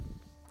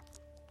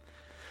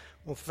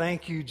Well,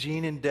 thank you,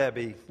 Gene and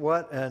Debbie.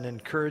 What an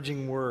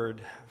encouraging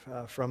word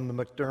from the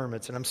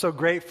McDermotts. And I'm so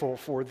grateful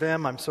for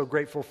them. I'm so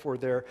grateful for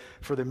their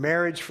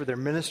marriage, for their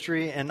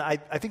ministry. And I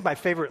think my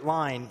favorite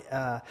line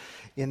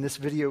in this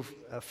video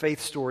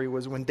faith story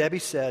was when Debbie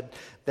said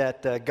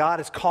that God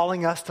is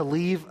calling us to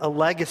leave a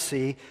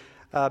legacy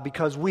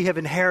because we have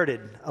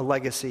inherited a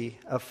legacy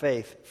of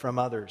faith from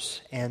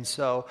others. And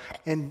so,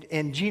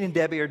 and Gene and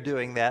Debbie are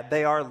doing that.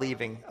 They are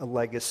leaving a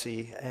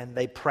legacy, and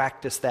they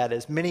practice that.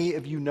 As many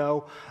of you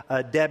know,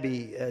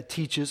 Debbie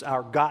teaches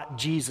our Got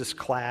Jesus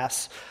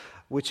class,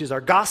 which is our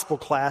gospel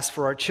class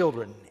for our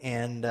children.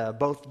 And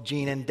both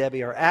Gene and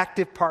Debbie are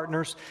active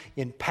partners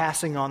in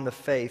passing on the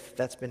faith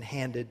that's been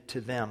handed to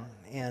them.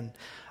 And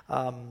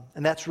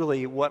that's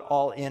really what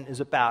All In is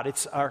about.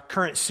 It's our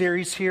current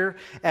series here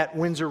at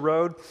Windsor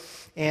Road,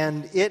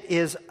 and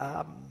it's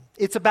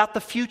about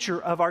the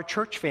future of our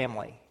church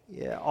family.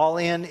 Yeah, All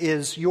In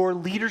is your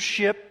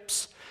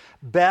leadership's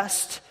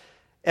best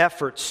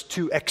efforts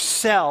to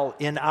excel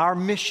in our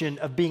mission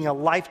of being a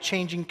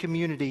life-changing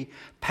community,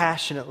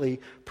 passionately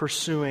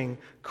pursuing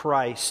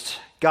Christ.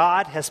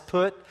 God has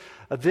put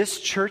this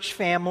church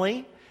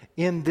family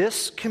in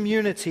this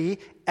community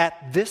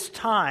at this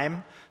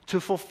time to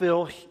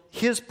fulfill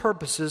His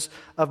purposes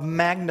of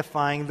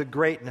magnifying the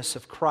greatness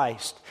of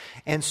Christ.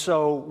 And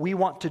so we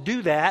want to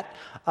do that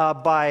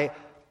by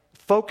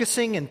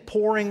focusing and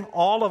pouring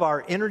all of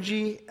our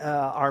energy,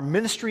 our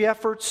ministry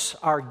efforts,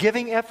 our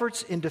giving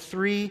efforts into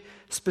three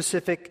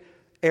specific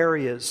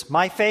areas: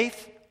 my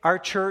faith, our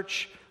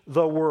church,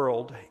 the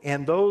world.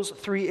 And those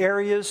three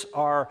areas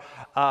are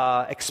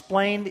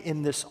explained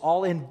in this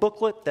All-In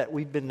booklet that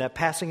we've been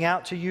passing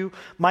out to you.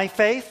 My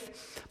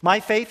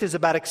faith is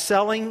about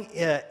excelling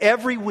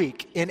every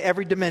week in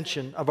every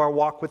dimension of our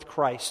walk with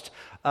Christ.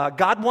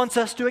 God wants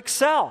us to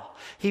excel.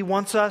 He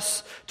wants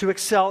us to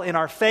excel in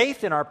our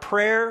faith, in our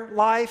prayer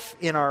life,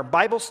 in our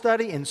Bible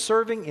study, in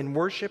serving, in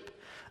worship.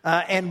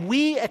 And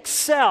we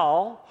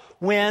excel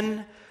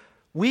when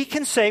we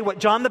can say what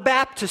John the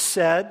Baptist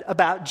said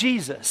about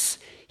Jesus: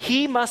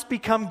 He must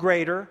become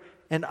greater,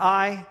 and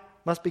I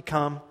must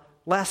become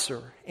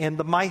lesser. And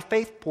the My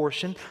Faith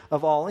portion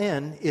of All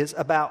In is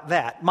about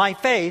that. My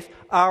faith,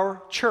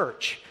 our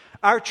church.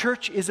 Our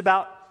church is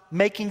about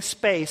making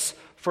space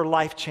for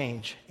life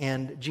change.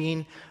 And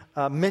Gene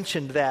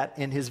mentioned that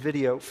in his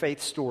video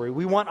faith story.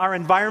 We want our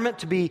environment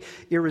to be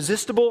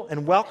irresistible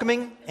and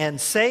welcoming and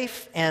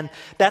safe, and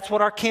that's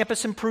what our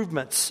campus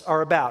improvements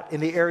are about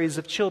in the areas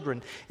of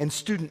children and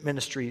student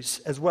ministries,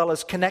 as well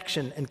as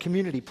connection and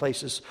community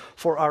places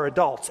for our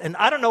adults. And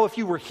I don't know if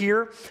you were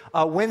here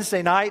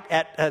Wednesday night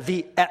at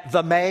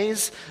the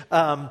Maze,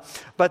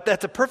 but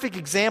that's a perfect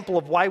example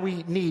of why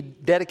we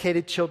need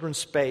dedicated children's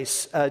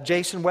space.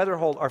 Jason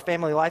Weatherholt, our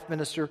family life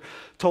minister,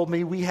 told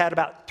me we had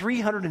about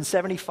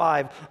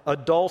 375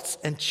 adults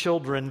and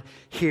children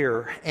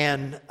here,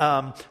 and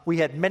we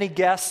had many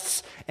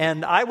guests.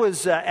 And I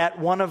was at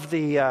one of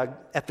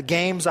at the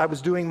games. I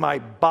was doing my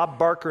Bob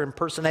Barker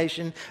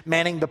impersonation,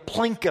 manning the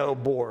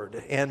Plinko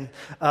board, and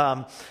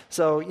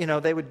so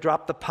they would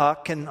drop the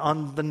puck and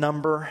on the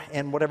number,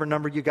 and whatever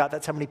number you got,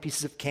 that's how many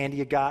pieces of candy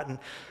you got. And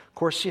of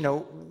course,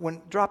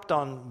 when dropped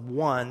on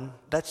 1,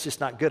 that's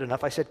just not good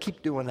enough. I said,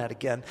 keep doing that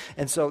again.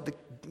 And so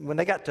when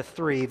they got to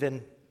 3,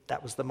 then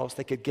that was the most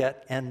they could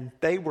get. And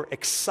they were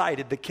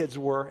excited, the kids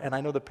were, and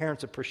I know the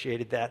parents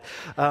appreciated that.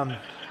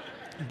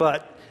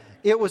 But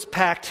it was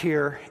packed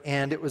here,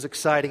 and it was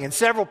exciting. And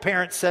several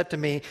parents said to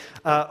me,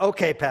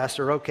 okay,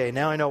 Pastor, okay,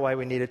 now I know why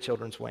we need a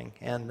children's wing.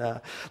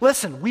 And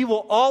listen, we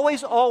will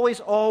always, always,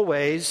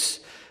 always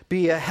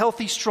be a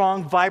healthy,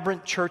 strong,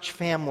 vibrant church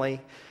family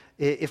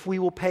if we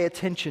will pay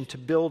attention to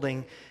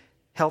building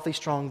healthy,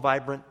 strong,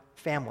 vibrant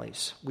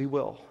families. We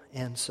will.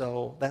 And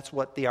so that's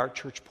what the Our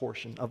Church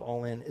portion of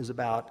All In is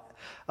about.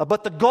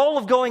 But the goal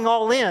of going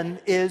all in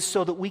is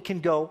so that we can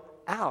go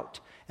out.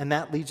 And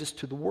that leads us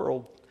to the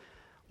world.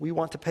 We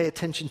want to pay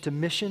attention to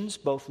missions,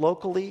 both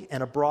locally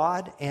and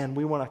abroad. And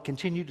we want to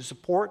continue to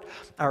support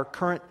our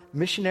current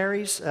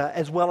missionaries,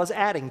 as well as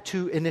adding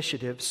 2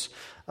 initiatives.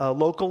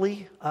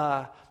 Locally,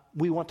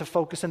 we want to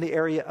focus in the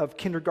area of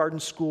kindergarten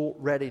school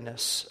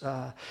readiness.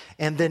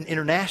 And then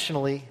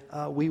internationally,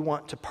 we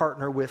want to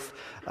partner with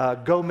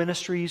Go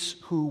Ministries,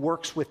 who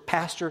works with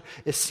Pastor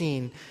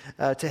Essene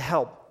to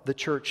help the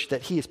church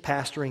that he is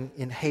pastoring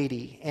in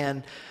Haiti.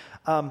 And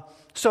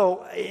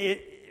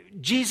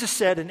Jesus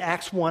said in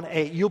Acts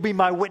 1:8, "You'll be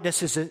my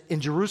witnesses in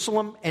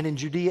Jerusalem and in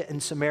Judea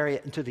and Samaria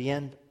and to the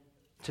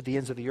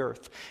ends of the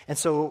earth." And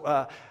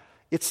so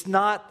it's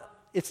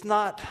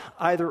not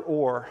either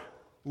or,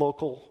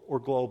 local or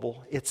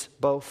global. It's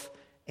both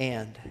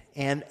and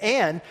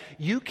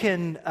you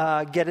can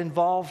get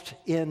involved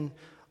in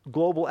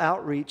global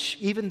outreach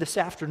even this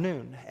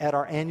afternoon at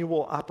our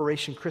annual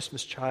Operation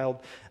Christmas Child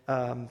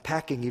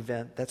packing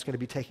event that's going to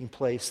be taking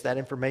place. That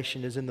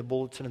information is in the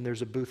bulletin, and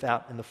there's a booth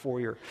out in the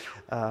foyer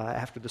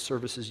after the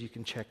services. You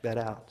can check that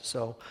out.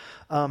 So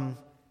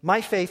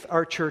My Faith,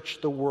 Our Church,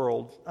 the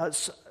World.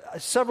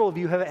 Several of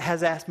you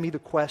has asked me the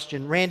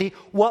question, Randy,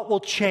 what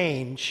will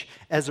change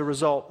as a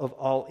result of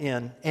All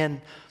In?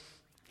 And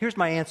Here's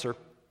my answer.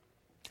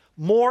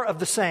 More of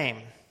the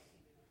same.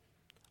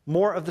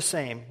 More of the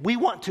same. We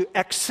want to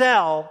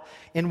excel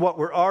in what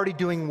we're already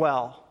doing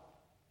well.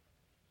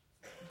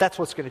 That's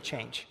what's going to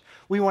change.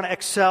 We want to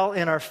excel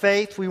in our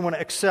faith. We want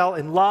to excel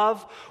in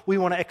love. We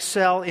want to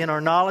excel in our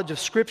knowledge of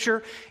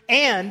Scripture.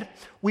 And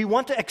we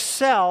want to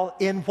excel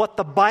in what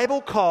the Bible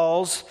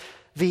calls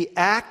the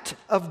act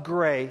of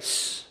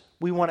grace.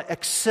 We want to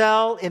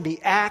excel in the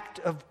act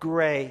of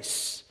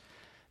grace.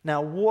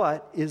 Now,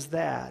 what is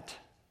that?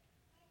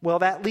 Well,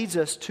 that leads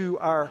us to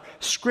our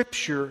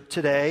scripture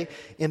today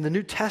in the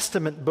New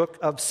Testament book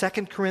of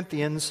 2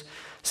 Corinthians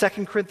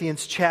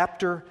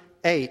chapter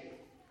 8.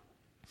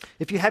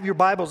 If you have your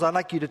Bibles, I'd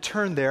like you to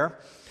turn there.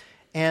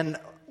 And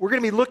we're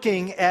going to be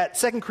looking at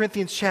 2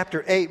 Corinthians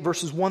chapter 8,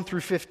 verses 1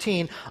 through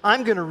 15.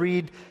 I'm going to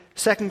read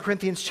 2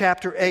 Corinthians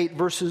chapter 8,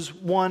 verses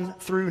 1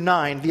 through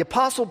 9. The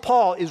Apostle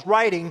Paul is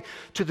writing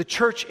to the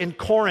church in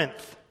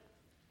Corinth.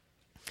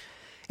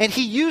 And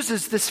he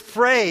uses this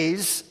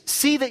phrase,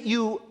 see that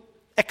you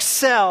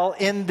excel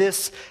in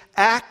this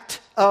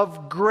act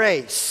of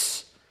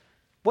grace.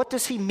 What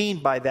does he mean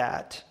by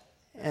that?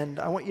 And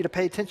I want you to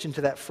pay attention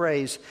to that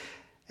phrase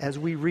as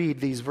we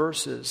read these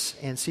verses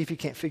and see if you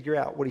can't figure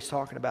out what he's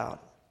talking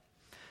about.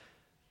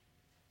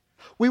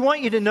 We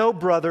want you to know,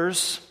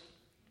 brothers,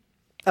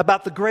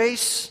 about the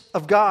grace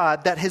of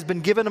God that has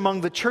been given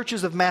among the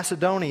churches of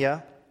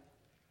Macedonia.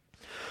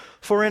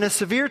 For in a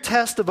severe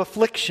test of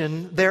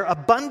affliction, their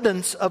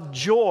abundance of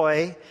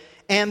joy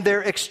and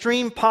their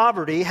extreme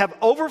poverty have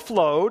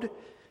overflowed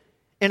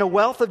in a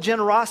wealth of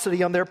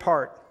generosity on their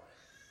part.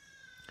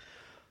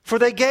 For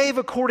they gave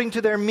according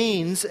to their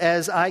means,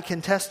 as I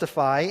can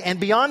testify, and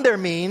beyond their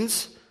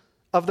means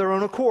of their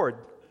own accord,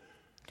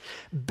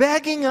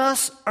 begging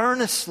us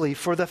earnestly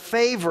for the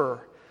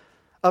favor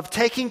of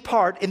taking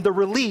part in the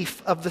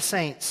relief of the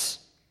saints.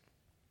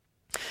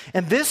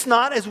 And this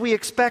not as we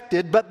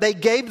expected, but they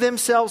gave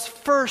themselves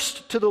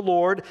first to the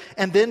Lord,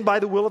 and then by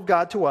the will of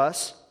God to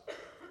us.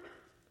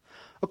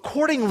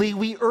 Accordingly,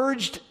 we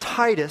urged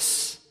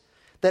Titus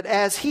that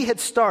as he had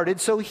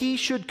started, so he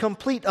should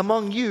complete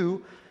among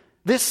you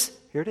this,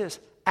 here it is,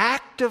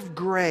 act of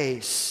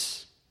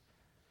grace.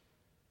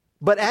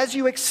 But as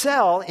you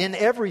excel in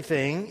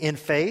everything, in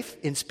faith,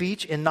 in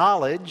speech, in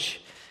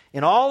knowledge,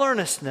 in all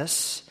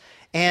earnestness,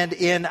 and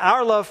in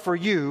our love for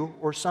you,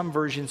 or some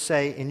versions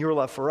say, in your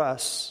love for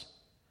us,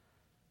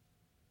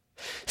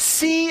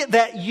 see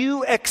that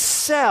you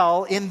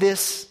excel in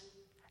this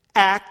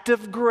act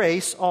of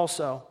grace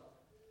also.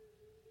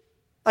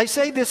 I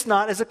say this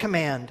not as a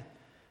command,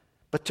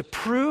 but to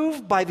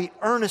prove by the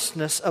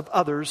earnestness of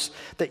others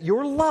that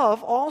your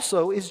love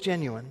also is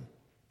genuine.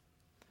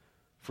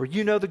 For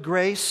you know the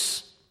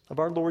grace of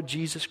our Lord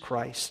Jesus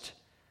Christ,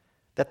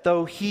 that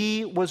though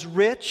he was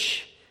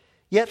rich,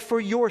 yet for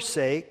your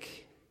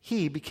sake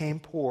he became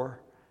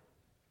poor,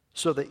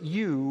 so that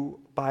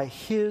you by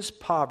his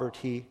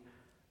poverty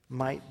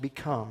might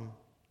become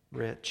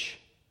rich.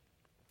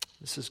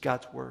 This is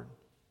God's word.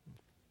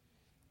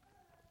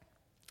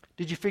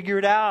 Did you figure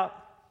it out?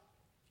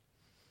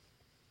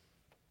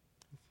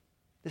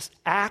 This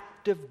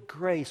act of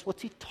grace.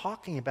 What's he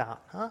talking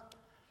about, huh?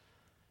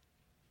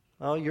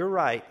 Well, you're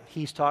right.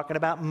 He's talking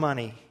about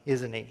money,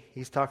 isn't he?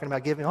 He's talking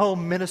about giving. Oh,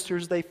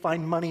 ministers, they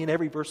find money in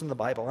every verse in the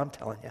Bible, I'm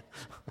telling you.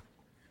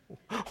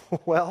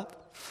 Well,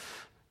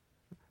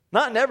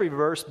 not in every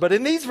verse, but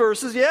in these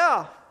verses,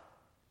 yeah.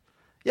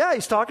 Yeah,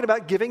 he's talking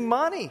about giving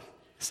money.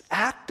 This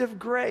act of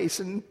grace.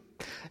 And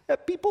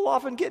people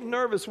often get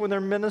nervous when their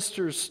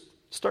ministers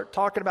start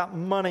talking about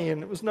money,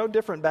 and it was no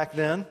different back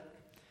then.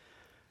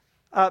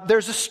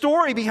 There's a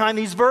story behind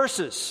these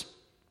verses.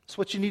 That's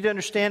what you need to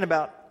understand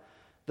about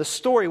the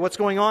story, what's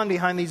going on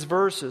behind these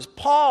verses.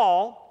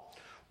 Paul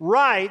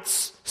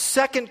writes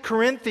 2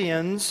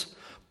 Corinthians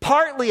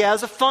partly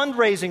as a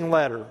fundraising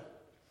letter.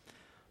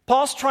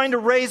 Paul's trying to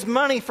raise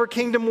money for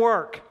kingdom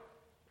work.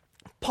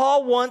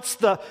 Paul wants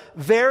the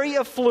very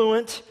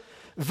affluent,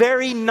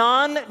 very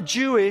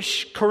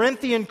non-Jewish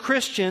Corinthian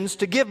Christians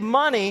to give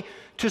money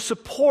to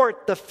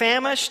support the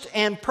famished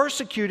and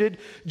persecuted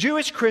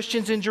Jewish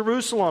Christians in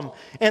Jerusalem.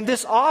 And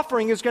this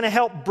offering is going to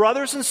help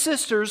brothers and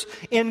sisters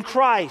in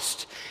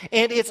Christ.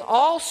 And it's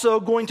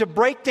also going to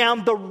break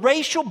down the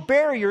racial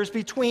barriers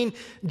between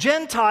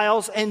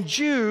Gentiles and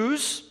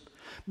Jews,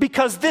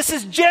 because this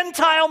is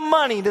Gentile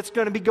money that's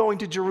going to be going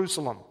to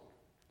Jerusalem.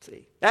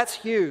 See, that's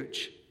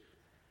huge.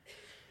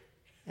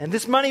 And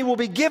this money will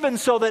be given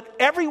so that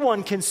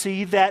everyone can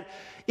see that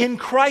in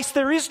Christ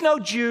there is no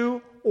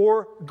Jew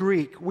or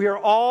Greek. We are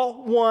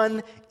all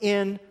one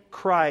in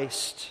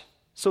Christ.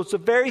 So it's a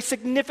very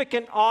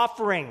significant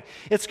offering.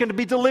 It's going to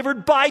be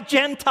delivered by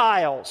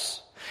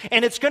Gentiles.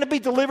 And it's going to be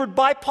delivered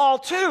by Paul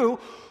too,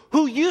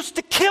 who used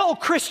to kill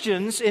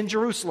Christians in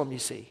Jerusalem, you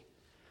see.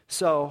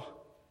 So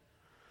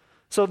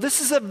this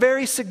is a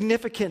very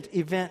significant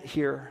event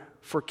here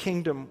for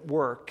kingdom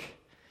work.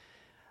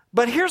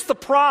 But here's the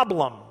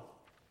problem.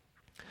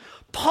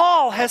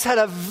 Paul has had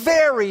a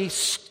very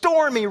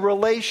stormy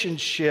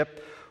relationship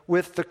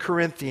with the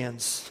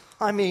Corinthians.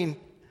 I mean,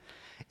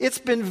 It's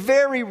been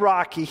very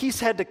rocky. He's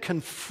had to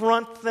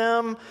confront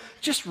them.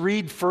 Just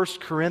read 1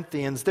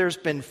 Corinthians. There's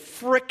been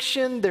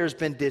friction. There's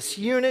been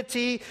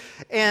disunity.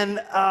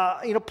 And,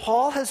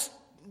 Paul has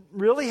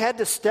really had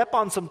to step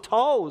on some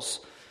toes.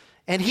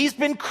 And he's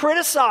been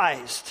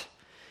criticized.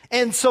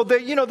 And so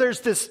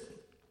there's this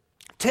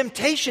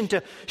temptation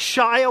to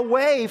shy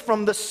away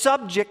from the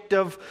subject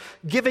of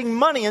giving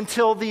money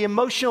until the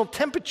emotional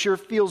temperature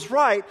feels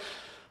right.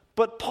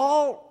 But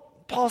Paul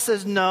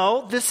says,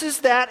 no, this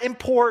is that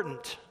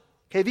important.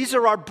 Okay, these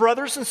are our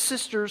brothers and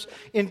sisters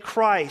in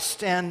Christ.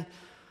 So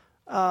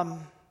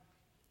I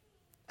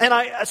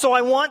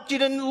want you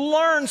to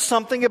learn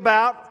something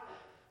about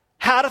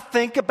how to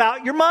think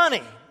about your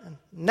money.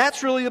 And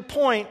that's really the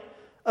point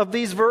of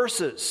these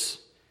verses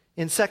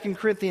in 2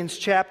 Corinthians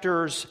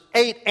chapters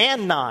 8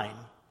 and 9,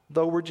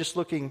 though we're just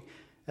looking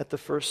at the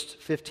first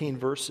 15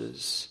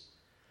 verses.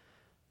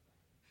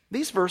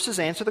 These verses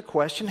answer the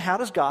question, how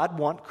does God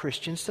want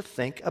Christians to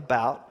think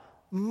about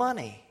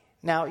money?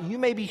 Now, you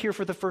may be here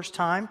for the first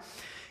time,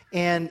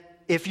 and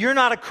if you're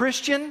not a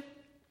Christian,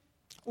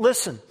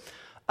 listen,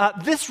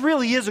 this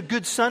really is a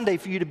good Sunday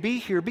for you to be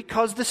here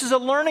because this is a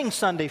learning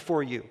Sunday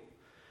for you.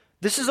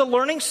 This is a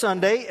learning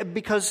Sunday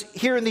because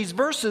here in these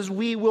verses,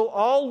 we will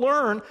all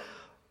learn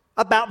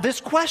about this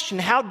question.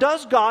 How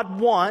does God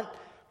want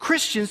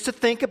Christians to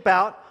think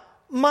about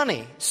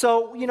money?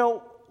 So,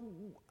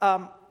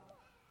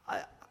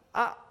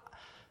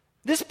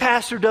 this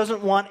pastor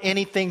doesn't want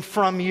anything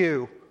from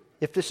you.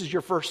 If this is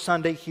your first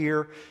Sunday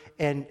here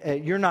and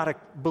you're not a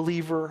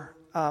believer,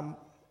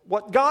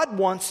 what God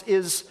wants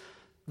is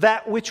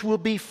that which will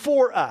be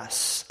for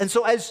us. And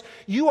so as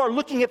you are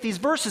looking at these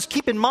verses,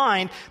 keep in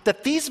mind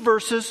that these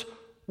verses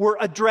were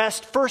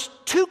addressed first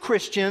to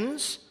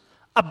Christians,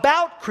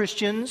 about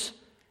Christians,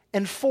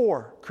 and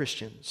for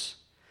Christians.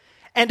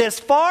 And as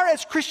far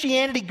as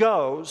Christianity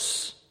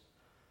goes,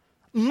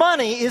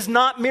 money is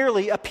not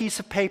merely a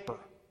piece of paper.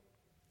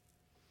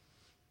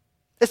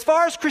 As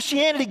far as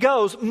Christianity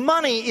goes,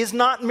 money is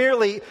not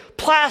merely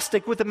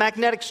plastic with a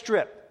magnetic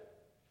strip.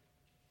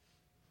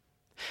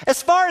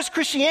 As far as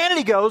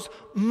Christianity goes,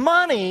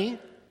 money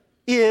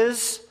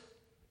is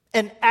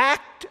an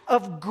act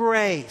of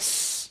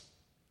grace.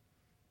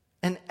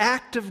 An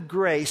act of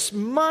grace.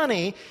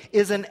 Money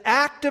is an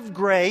act of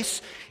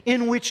grace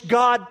in which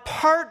God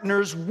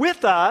partners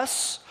with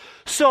us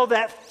so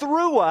that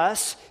through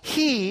us,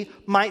 He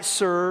might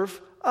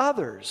serve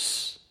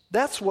others.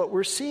 That's what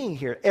we're seeing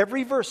here.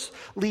 Every verse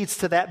leads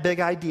to that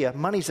big idea.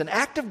 Money's an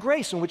act of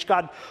grace in which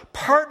God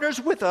partners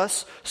with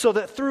us so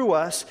that through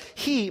us,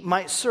 He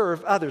might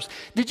serve others.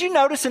 Did you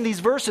notice in these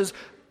verses,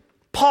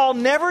 Paul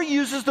never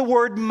uses the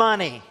word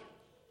money.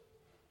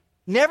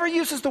 Never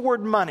uses the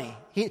word money.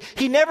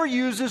 He never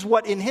uses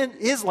what in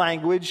his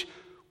language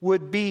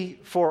would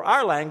be for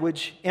our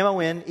language,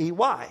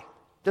 M-O-N-E-Y.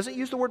 Doesn't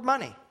use the word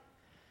money.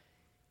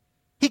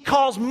 He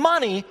calls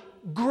money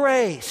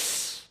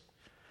grace.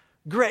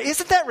 Great.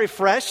 Isn't that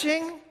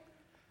refreshing?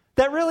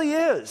 That really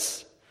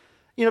is.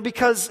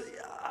 Because,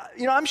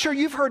 I'm sure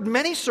you've heard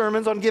many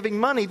sermons on giving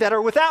money that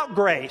are without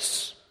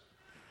grace.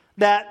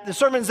 That the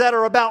sermons that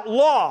are about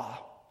law.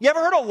 You ever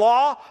heard a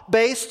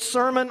law-based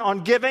sermon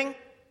on giving?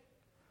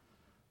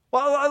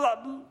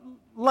 Well,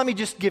 let me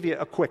just give you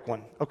a quick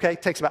one, okay?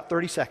 It takes about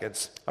 30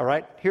 seconds, all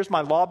right? Here's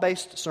my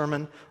law-based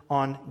sermon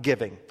on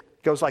giving.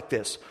 It goes like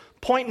this.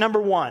 Point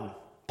number one.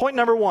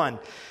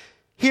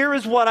 Here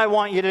is what I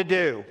want you to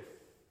do.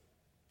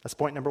 That's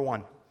point number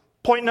one.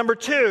 Point number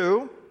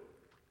two,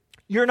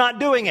 you're not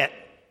doing it.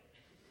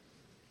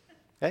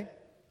 Okay?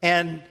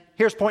 And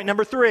here's point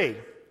number three.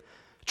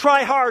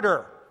 Try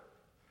harder.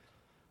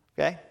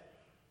 Okay?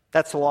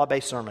 That's the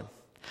law-based sermon.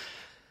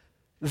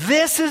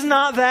 This is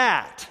not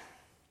that.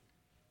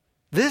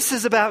 This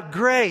is about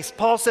grace.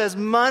 Paul says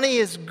money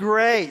is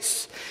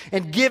grace,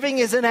 and giving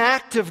is an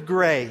act of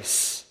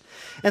grace.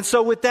 And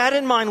so with that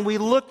in mind, we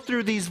look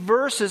through these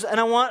verses, and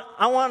I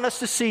want us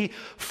to see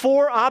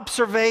 4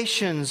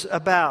 observations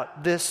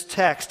about this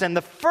text. And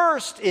the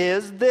first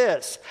is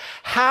this: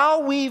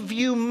 how we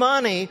view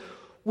money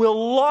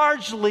will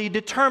largely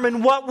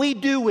determine what we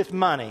do with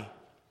money.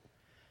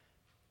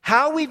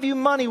 How we view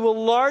money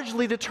will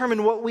largely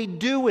determine what we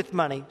do with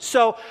money.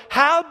 So,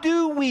 how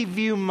do we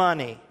view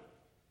money?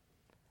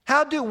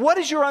 What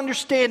is your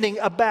understanding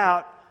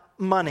about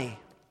money?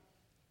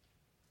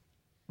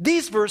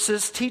 These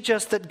verses teach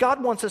us that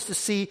God wants us to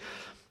see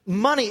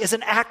money as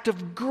an act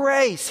of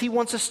grace. He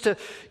wants us to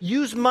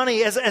use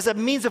money as a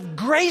means of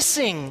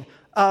gracing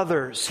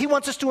others. He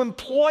wants us to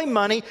employ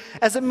money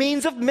as a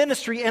means of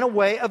ministry and a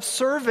way of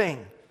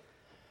serving.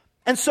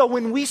 And so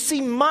when we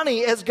see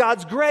money as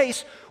God's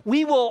grace,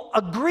 we will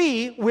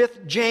agree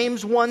with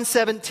James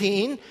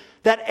 1:17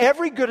 that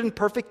every good and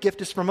perfect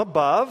gift is from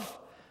above,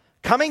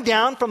 coming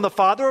down from the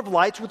Father of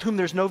lights, with whom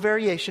there's no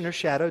variation or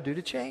shadow due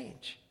to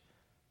change.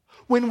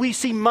 When we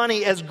see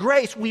money as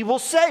grace, we will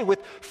say with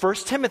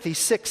 1 Timothy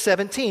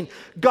 6:17,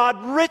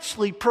 God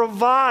richly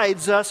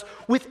provides us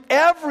with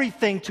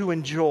everything to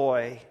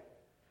enjoy.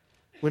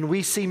 When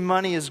we see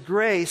money as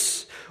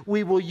grace,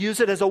 we will use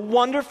it as a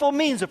wonderful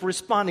means of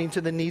responding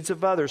to the needs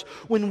of others.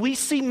 When we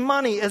see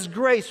money as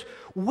grace,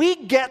 we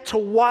get to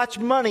watch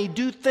money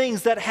do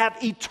things that have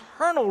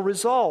eternal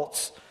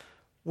results.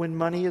 When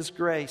money is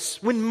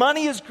grace. When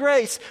money is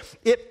grace,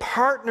 it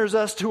partners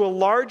us to a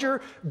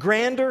larger,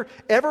 grander,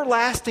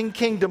 everlasting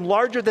kingdom,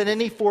 larger than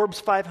any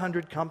Forbes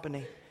 500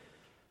 company.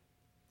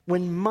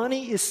 When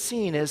money is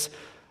seen as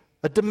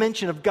a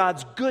dimension of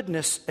God's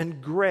goodness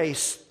and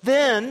grace,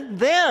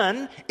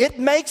 then it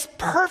makes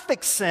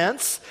perfect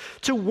sense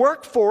to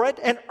work for it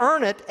and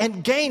earn it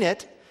and gain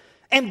it,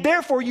 and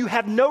therefore you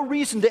have no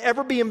reason to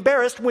ever be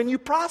embarrassed when you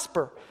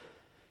prosper.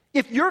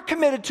 If you're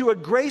committed to a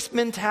grace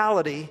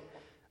mentality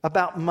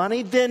about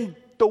money, then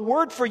the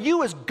word for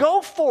you is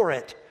go for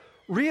it.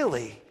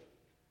 Really.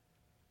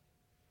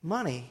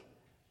 Money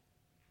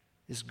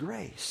is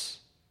grace.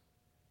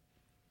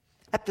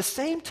 At the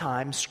same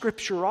time,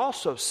 Scripture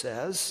also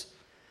says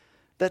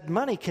that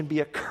money can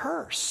be a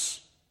curse.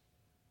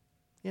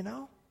 You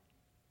know?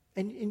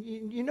 And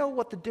you know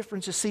what the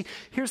difference is? See,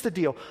 here's the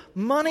deal.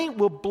 Money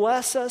will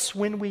bless us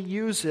when we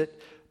use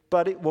it,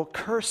 but it will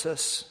curse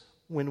us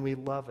when we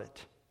love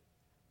it.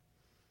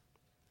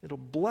 It'll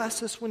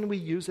bless us when we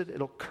use it.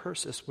 It'll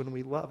curse us when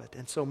we love it.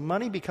 And so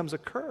money becomes a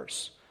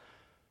curse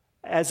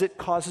as it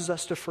causes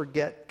us to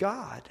forget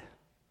God.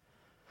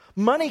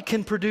 Money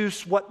can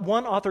produce what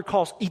one author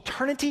calls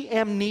eternity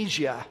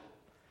amnesia.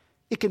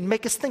 It can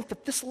make us think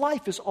that this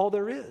life is all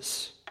there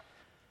is.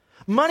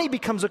 Money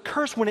becomes a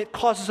curse when it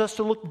causes us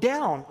to look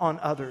down on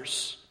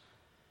others.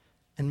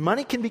 And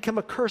money can become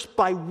a curse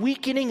by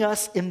weakening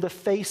us in the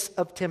face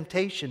of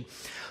temptation.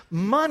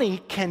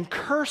 Money can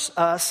curse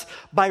us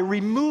by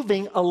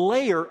removing a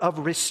layer of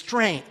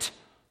restraint,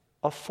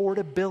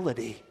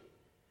 affordability.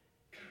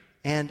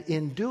 And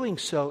in doing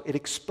so, it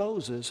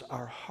exposes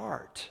our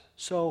heart.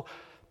 So,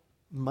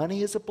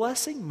 money is a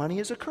blessing, money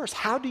is a curse.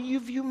 How do you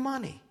view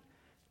money?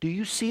 Do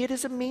you see it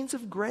as a means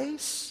of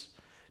grace?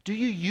 Do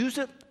you use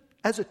it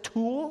as a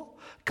tool?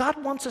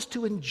 God wants us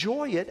to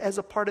enjoy it as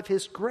a part of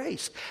His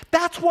grace.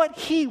 That's what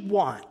He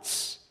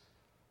wants.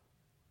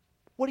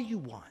 What do you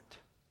want?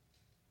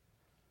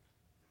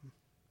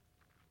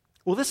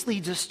 Well, this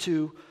leads us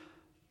to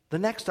the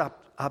next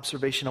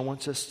observation I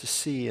want us to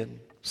see in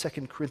 2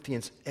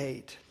 Corinthians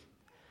 8.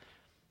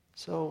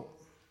 So,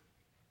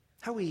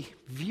 how we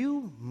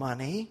view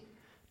money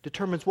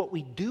determines what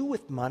we do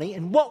with money,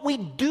 and what we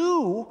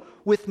do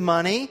with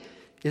money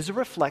is a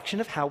reflection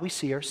of how we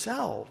see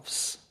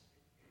ourselves.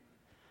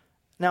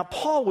 Now,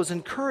 Paul was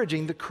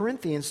encouraging the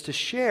Corinthians to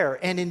share,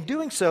 and in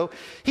doing so,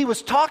 he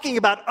was talking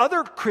about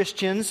other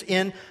Christians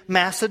in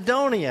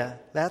Macedonia.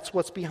 That's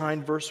what's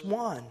behind verse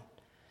 1.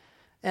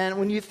 And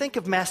when you think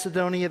of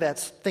Macedonia,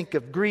 think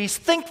of Greece,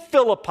 think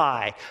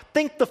Philippi,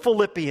 think the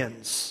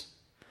Philippians.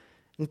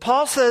 And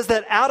Paul says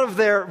that out of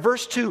their,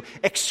 verse 2,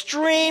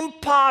 extreme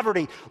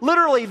poverty,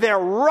 literally their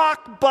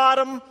rock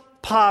bottom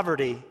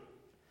poverty,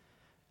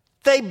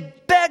 they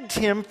begged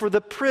him for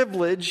the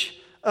privilege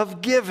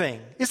of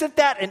giving. Isn't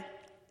that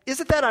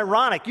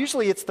ironic?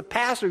 Usually it's the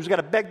pastor who's got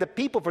to beg the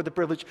people for the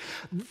privilege.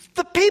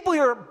 The people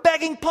here are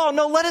begging Paul,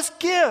 no, let us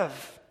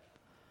give.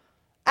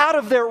 Out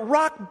of their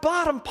rock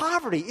bottom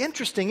poverty.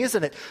 Interesting,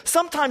 isn't it?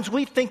 Sometimes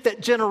we think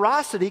that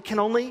generosity can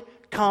only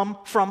come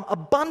from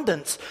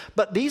abundance,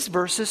 but these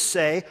verses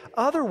say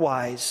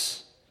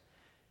otherwise.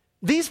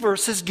 These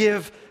verses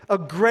give a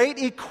great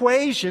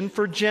equation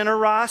for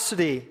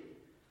generosity.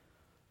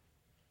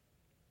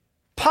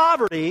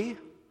 Poverty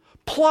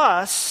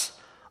plus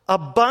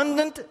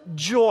abundant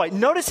joy.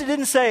 Notice it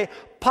didn't say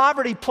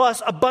poverty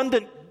plus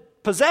abundant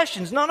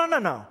possessions.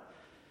 No.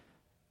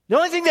 The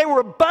only thing they were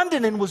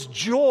abundant in was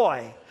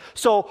joy.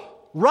 So,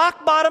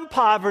 rock bottom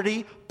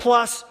poverty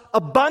plus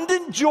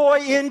abundant joy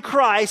in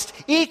Christ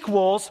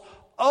equals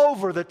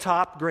over the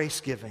top grace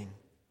giving.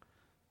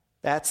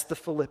 That's the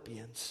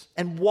Philippians.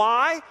 And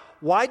why?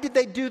 Why did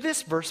they do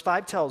this? Verse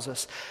 5 tells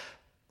us.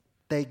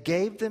 They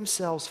gave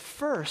themselves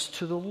first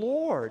to the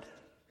Lord,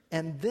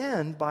 and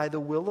then by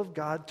the will of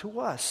God to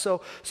us.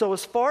 So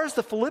as far as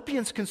the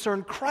Philippians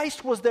concerned,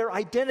 Christ was their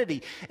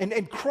identity,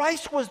 and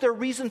Christ was their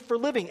reason for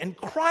living, and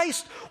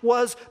Christ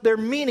was their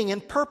meaning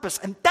and purpose.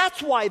 And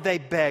that's why they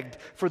begged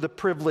for the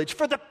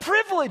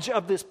privilege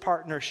of this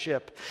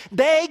partnership.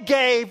 They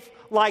gave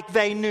like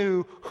they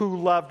knew who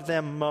loved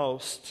them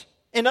most.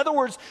 In other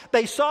words,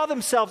 they saw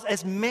themselves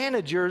as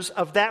managers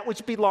of that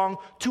which belonged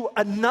to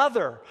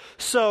another.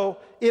 So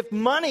if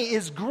money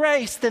is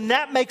grace, then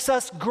that makes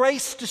us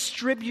grace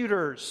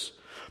distributors,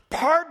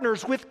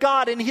 partners with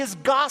God in His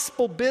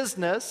gospel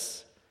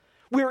business.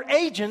 We're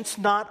agents,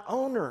 not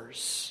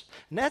owners.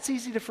 And that's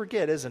easy to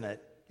forget, isn't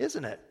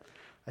it?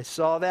 I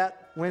saw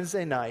that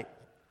Wednesday night.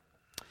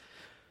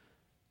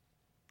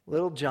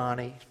 Little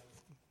Johnny,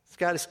 he's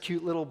got his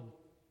cute little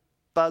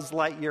Buzz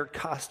Lightyear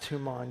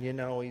costume on,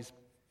 he's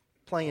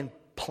playing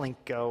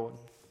Plinko.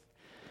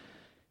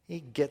 He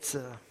gets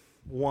a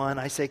 1.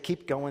 I say,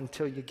 keep going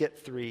until you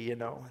get 3,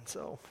 And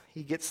so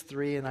he gets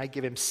 3, and I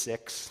give him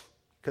 6,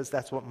 because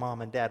that's what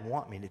Mom and Dad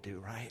want me to do,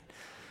 right?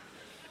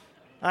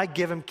 I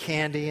give him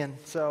candy, and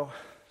so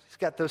he's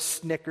got those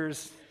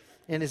Snickers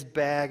in his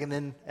bag, and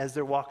then as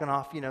they're walking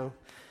off,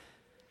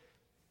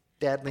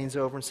 Dad leans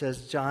over and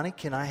says, "Johnny,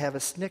 can I have a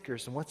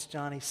Snickers?" And what's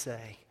Johnny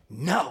say?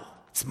 "No,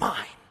 it's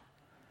mine."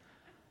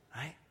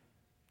 Right?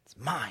 It's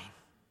mine.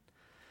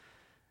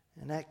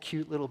 And that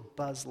cute little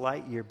Buzz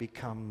Lightyear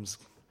becomes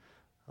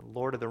a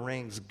Lord of the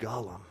Rings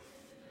Gollum.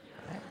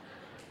 Right?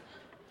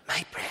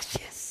 My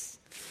precious.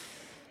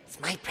 It's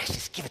my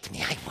precious. Give it to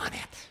me. I want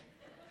it.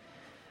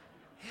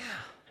 Yeah.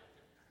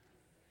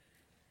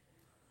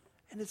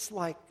 And it's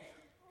like,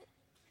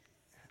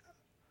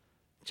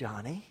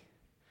 Johnny,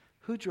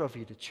 who drove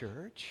you to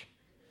church?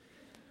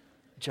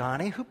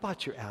 Johnny, who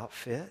bought your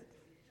outfit?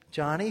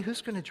 Johnny,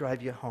 who's going to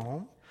drive you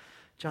home?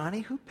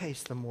 Johnny, who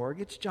pays the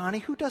mortgage? Johnny,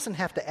 who doesn't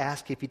have to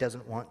ask if he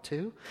doesn't want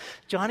to?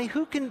 Johnny,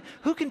 who can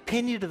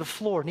pin you to the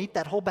floor and eat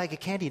that whole bag of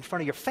candy in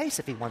front of your face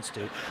if he wants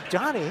to?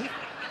 Johnny,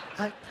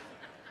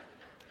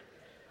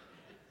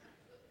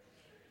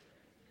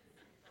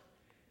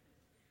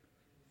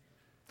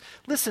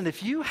 Listen,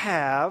 if you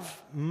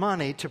have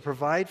money to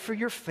provide for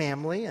your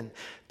family and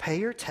pay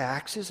your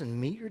taxes and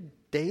meet your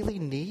daily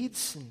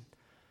needs,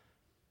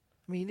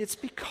 it's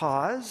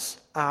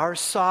because our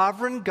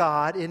sovereign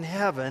God in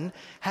heaven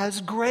has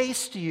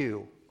graced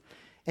you.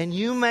 And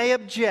you may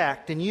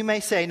object, and you may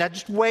say, "Now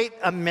just wait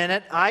a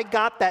minute. I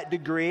got that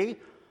degree.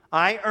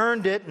 I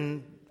earned it,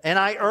 and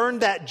I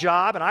earned that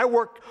job, and I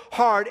worked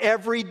hard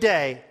every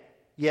day."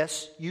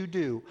 Yes, you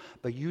do,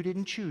 but you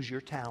didn't choose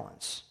your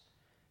talents.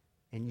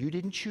 And you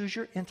didn't choose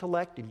your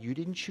intellect, and you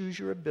didn't choose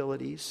your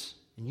abilities,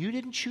 and you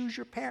didn't choose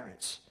your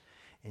parents,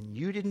 and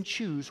you didn't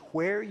choose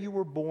where you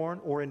were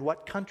born or in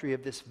what country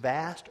of this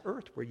vast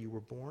earth where you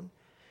were born.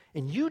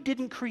 And you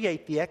didn't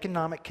create the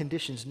economic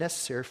conditions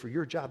necessary for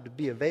your job to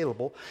be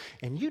available,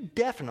 and you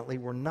definitely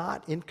were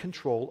not in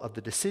control of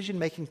the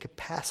decision-making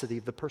capacity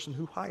of the person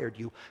who hired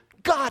you.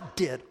 God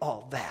did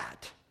all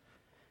that.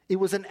 It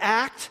was an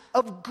act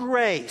of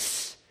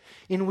grace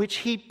in which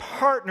he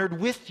partnered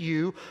with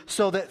you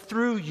so that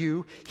through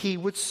you he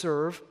would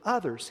serve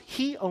others.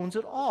 He owns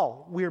it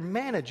all. We're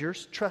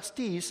managers,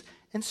 trustees,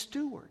 and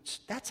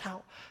stewards. That's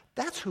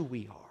who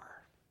we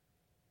are.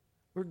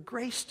 We're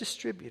grace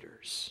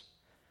distributors.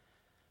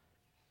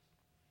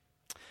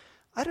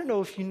 I don't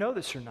know if you know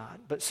this or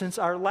not, but since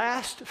our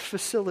last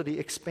facility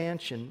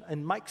expansion,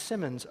 and Mike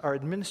Simmons, our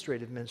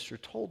administrative minister,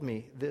 told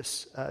me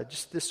this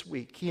just this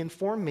week. He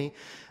informed me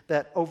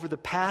that over the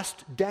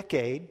past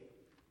decade,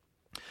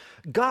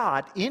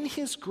 God, in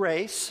his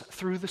grace,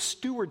 through the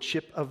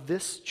stewardship of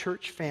this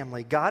church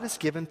family, God has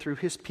given through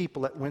his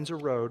people at Windsor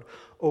Road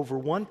over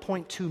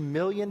 $1.2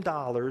 million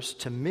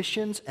to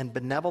missions and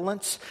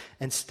benevolence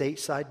and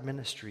stateside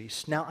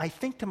ministries. Now, I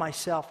think to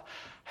myself,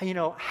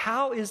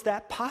 how is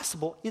that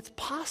possible? It's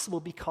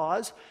possible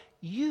because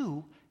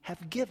you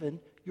have given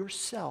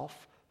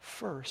yourself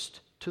first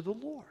to the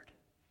Lord.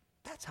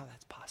 That's how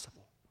that's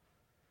possible.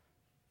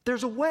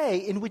 There's a way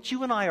in which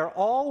you and I are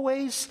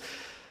always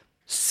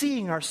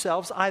seeing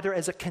ourselves either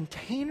as a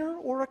container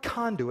or a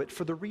conduit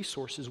for the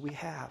resources we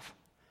have.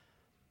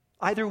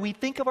 Either we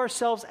think of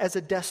ourselves as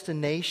a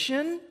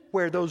destination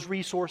where those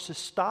resources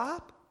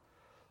stop,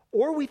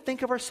 or we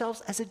think of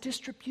ourselves as a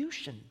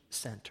distribution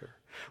center.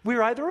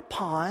 We're either a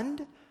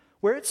pond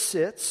where it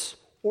sits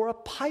or a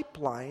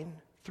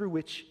pipeline through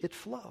which it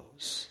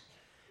flows.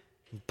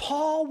 And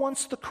Paul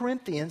wants the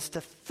Corinthians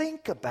to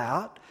think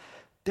about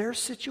their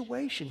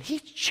situation.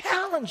 He's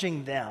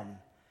challenging them.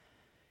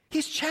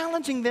 He's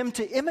challenging them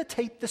to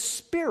imitate the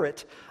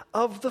spirit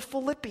of the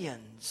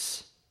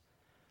Philippians.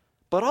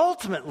 But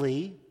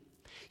ultimately,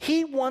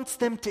 he wants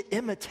them to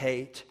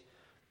imitate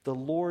the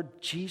Lord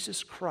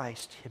Jesus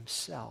Christ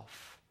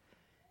himself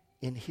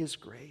in his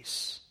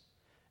grace.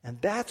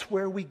 And that's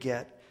where we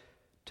get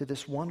to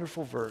this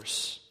wonderful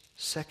verse,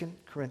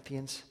 2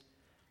 Corinthians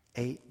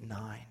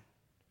 8:9.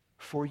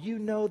 For you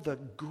know the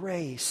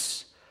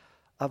grace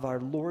of our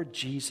Lord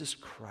Jesus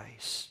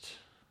Christ.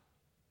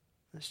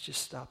 Let's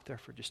just stop there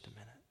for just a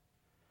minute.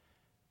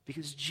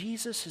 Because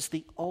Jesus is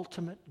the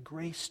ultimate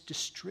grace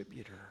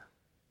distributor.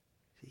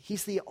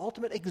 He's the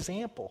ultimate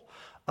example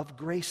of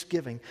grace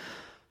giving.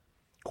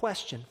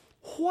 Question: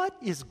 what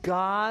is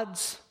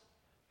God's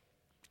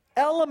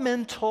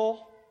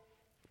elemental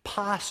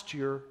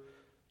posture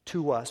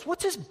to us?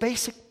 What's his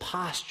basic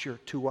posture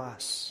to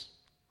us?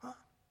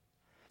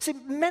 See,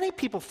 many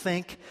people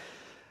think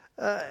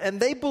and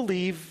they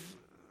believe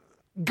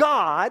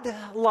God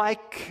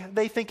like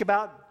they think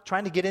about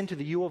trying to get into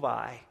the U of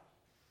I.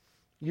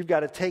 You've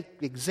got to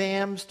take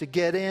exams to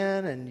get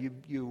in, and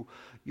you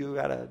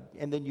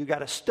got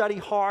to study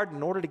hard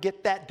in order to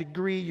get that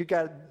degree.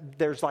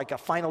 There's like a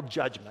final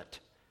judgment.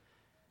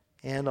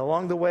 And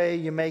along the way,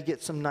 you may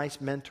get some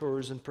nice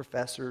mentors and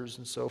professors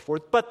and so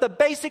forth. But the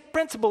basic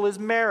principle is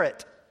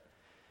merit.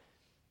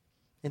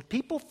 And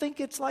people think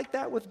it's like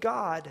that with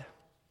God.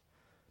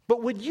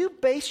 But would you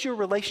base your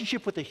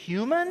relationship with a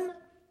human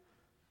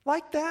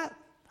like that?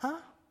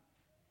 Huh?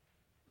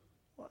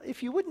 Well,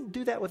 if you wouldn't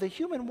do that with a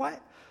human,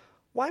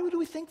 Why would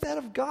we think that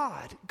of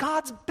God?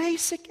 God's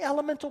basic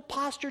elemental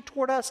posture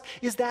toward us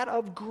is that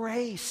of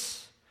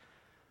grace.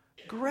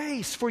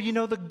 Grace, for you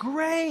know the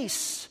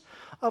grace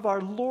of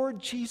our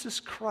Lord Jesus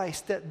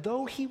Christ, that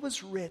though he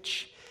was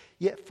rich,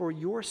 yet for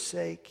your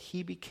sake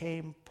he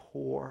became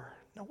poor.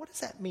 Now, what does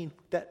that mean,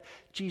 that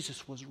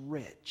Jesus was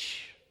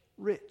rich?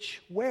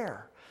 Rich,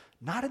 where?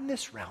 Not in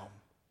this realm,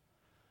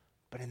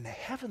 but in the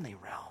heavenly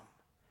realm.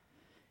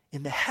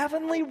 In the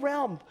heavenly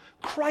realm,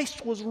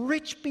 Christ was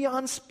rich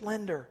beyond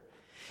splendor.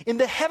 In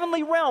the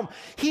heavenly realm,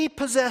 he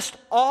possessed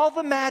all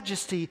the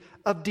majesty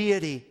of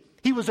deity.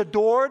 He was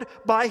adored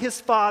by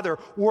his Father,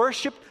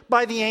 worshiped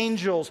by the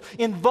angels,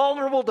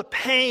 invulnerable to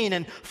pain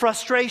and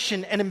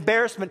frustration and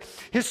embarrassment.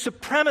 His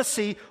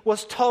supremacy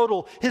was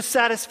total, his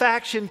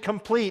satisfaction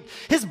complete,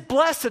 his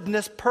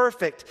blessedness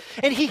perfect.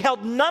 And he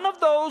held none of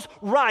those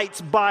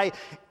rights by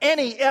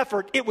any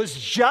effort. It was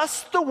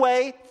just the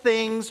way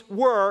things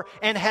were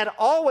and had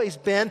always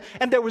been,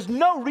 and there was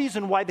no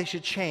reason why they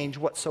should change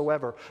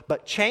whatsoever.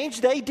 But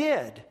change they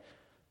did.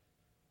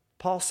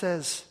 Paul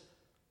says,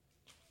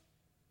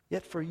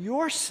 yet for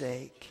your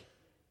sake,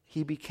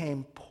 he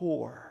became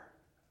poor.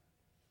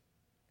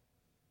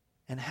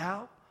 And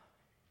how?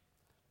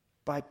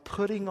 By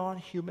putting on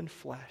human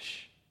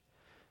flesh.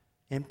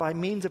 And by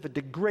means of a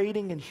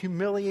degrading and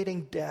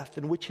humiliating death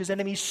in which his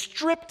enemies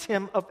stripped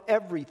him of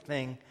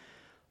everything.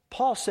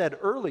 Paul said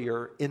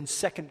earlier in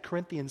 2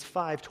 Corinthians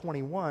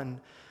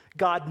 5:21,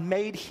 God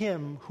made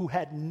him who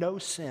had no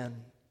sin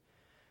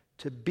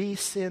to be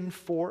sin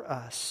for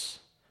us,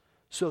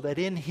 so that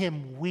in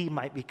him we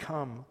might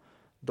become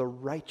the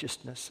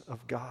righteousness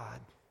of God.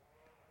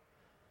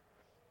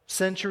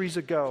 Centuries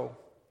ago,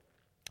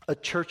 a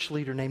church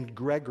leader named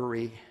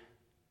Gregory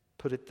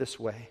put it this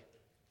way: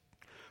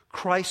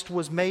 Christ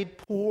was made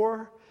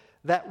poor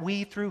that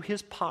we through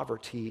his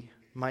poverty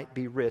might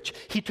be rich.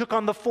 He took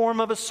on the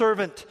form of a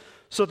servant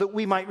so that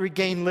we might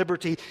regain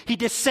liberty. He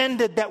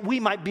descended that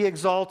we might be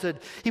exalted.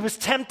 He was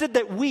tempted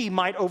that we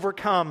might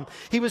overcome.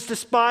 He was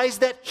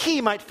despised that he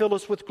might fill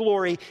us with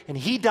glory. And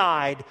he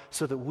died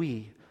so that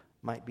we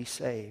might be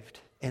saved.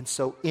 And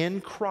so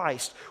in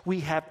Christ,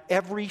 we have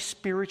every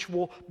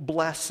spiritual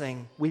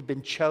blessing. We've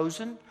been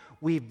chosen.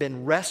 We've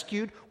been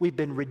rescued. We've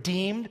been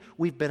redeemed.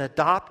 We've been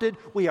adopted.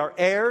 We are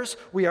heirs.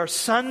 We are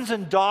sons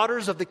and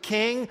daughters of the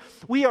King.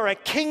 We are a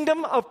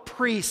kingdom of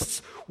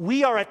priests.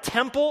 We are a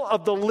temple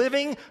of the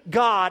living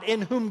God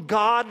in whom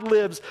God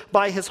lives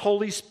by his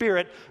Holy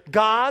Spirit.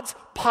 God's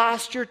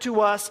posture to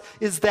us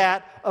is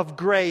that of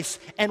grace.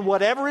 And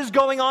whatever is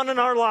going on in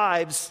our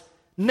lives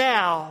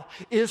now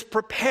is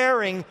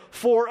preparing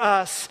for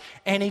us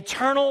an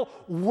eternal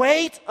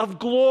weight of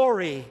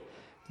glory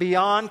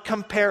beyond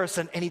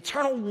comparison, an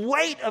eternal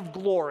weight of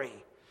glory.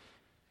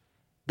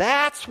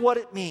 That's what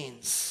it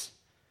means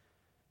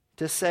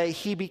to say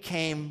he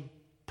became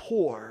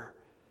poor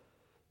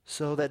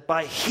so that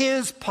by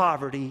his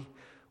poverty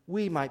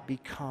we might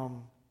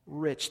become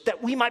rich,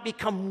 that we might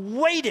become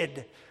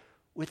weighted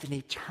with an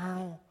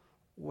eternal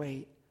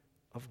weight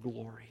of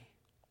glory.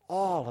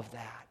 All of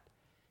that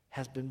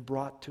has been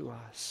brought to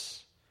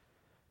us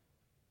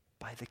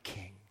by the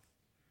King.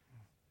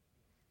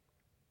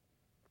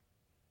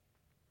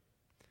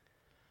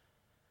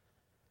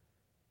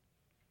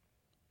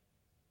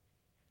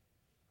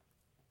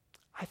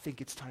 I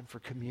think it's time for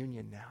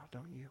communion now,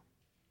 don't you?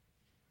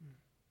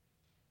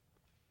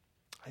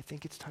 I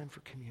think it's time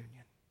for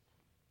communion.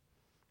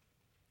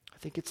 I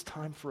think it's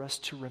time for us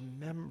to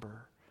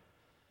remember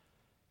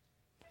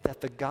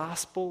that the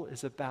gospel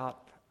is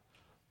about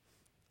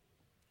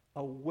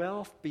a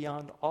wealth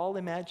beyond all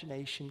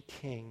imagination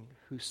king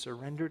who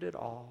surrendered it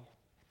all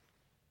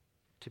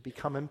to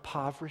become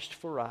impoverished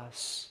for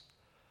us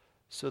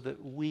so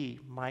that we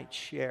might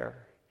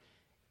share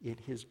in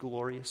his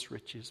glorious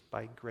riches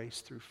by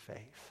grace through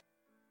faith.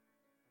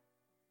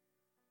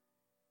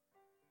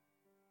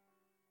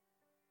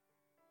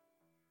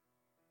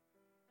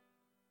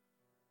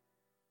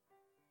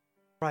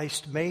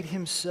 Christ made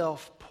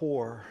himself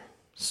poor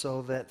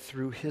so that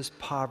through his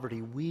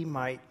poverty we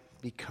might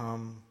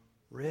become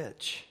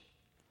rich.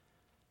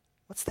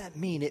 What's that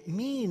mean? It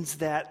means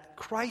that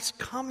Christ's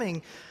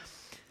coming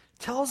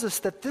tells us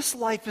that this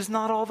life is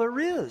not all there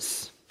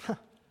is.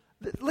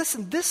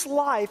 Listen, this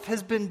life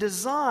has been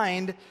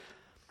designed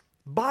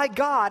by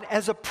God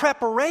as a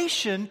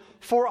preparation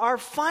for our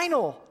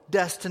final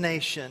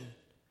destination.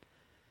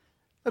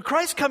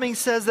 Christ's coming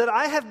says that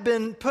I have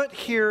been put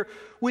here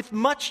with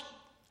much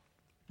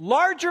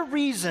larger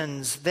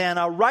reasons than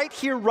a right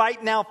here,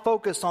 right now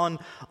focus on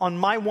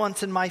my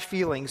wants and my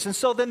feelings. And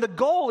so then the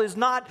goal is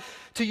not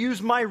to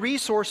use my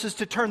resources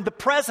to turn the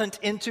present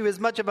into as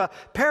much of a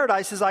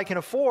paradise as I can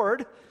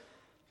afford.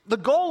 The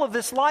goal of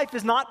this life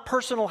is not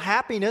personal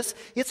happiness,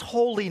 it's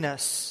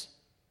holiness.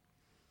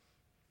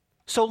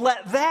 So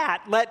let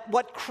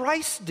what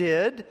Christ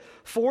did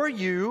for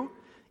you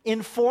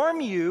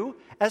inform you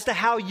as to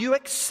how you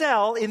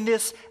excel in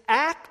this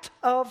act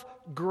of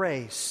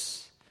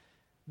grace.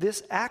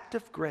 This act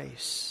of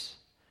grace.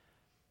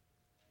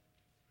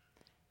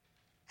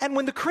 And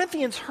when the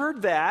Corinthians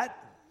heard that,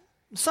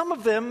 Some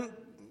of them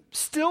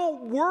still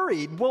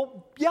worried.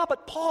 Well, yeah,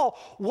 but Paul,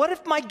 what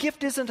if my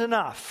gift isn't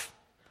enough?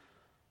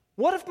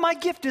 What if my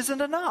gift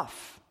isn't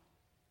enough?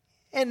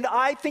 And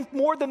I think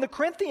more than the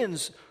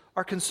Corinthians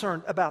are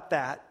concerned about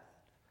that.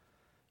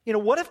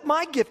 What if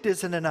my gift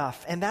isn't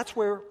enough? And that's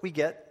where we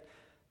get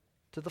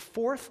to the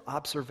fourth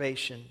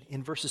observation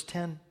in verses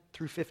 10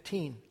 through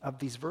 15 of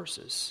these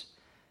verses.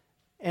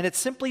 And it's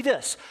simply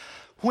this: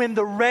 when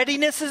the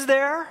readiness is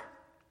there,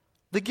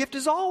 the gift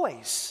is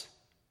always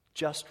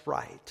just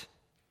right.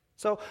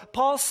 So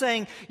Paul's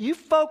saying, you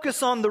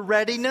focus on the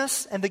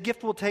readiness and the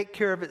gift will take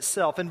care of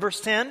itself. In verse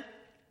 10,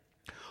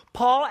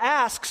 Paul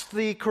asks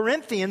the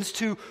Corinthians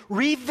to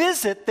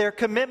revisit their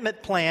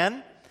commitment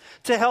plan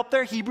to help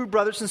their Hebrew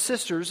brothers and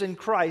sisters in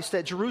Christ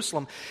at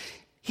Jerusalem.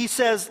 He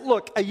says,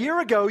 look, a year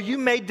ago you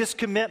made this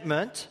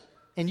commitment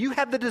and you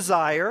had the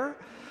desire,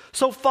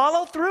 so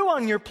follow through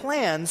on your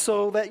plan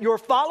so that your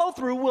follow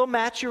through will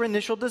match your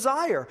initial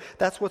desire.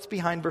 That's what's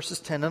behind verses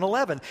 10 and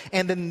 11.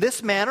 And in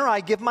this manner I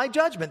give my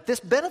judgment.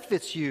 This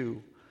benefits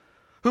you,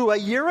 who a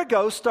year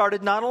ago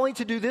started not only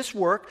to do this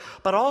work,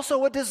 but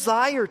also a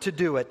desire to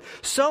do it.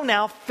 So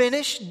now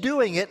finish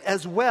doing it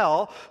as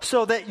well,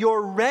 so that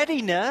your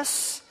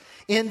readiness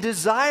in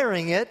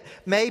desiring it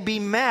may be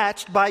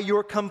matched by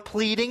your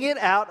completing it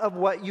out of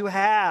what you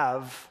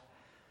have.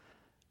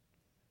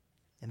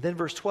 And then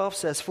verse 12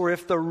 says, for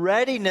if the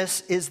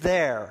readiness is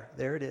there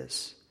it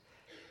is.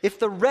 If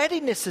the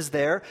readiness is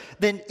there,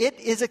 then it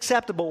is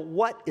acceptable.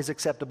 What is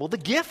acceptable? The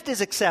gift is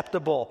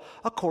acceptable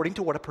according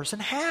to what a person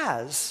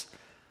has,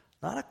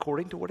 not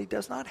according to what he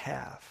does not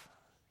have.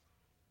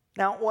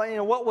 Now,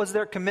 what was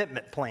their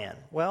commitment plan?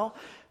 Well,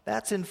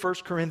 that's in 1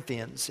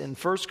 Corinthians. In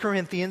 1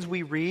 Corinthians,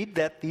 we read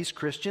that these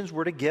Christians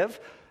were to give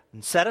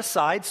and set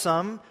aside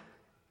some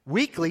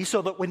weekly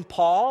so that when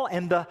Paul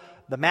and the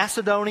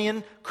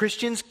Macedonian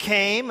Christians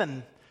came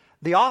and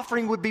the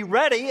offering would be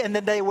ready, and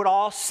then they would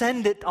all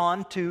send it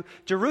on to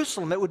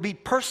Jerusalem. It would be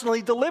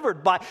personally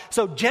delivered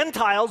so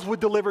Gentiles would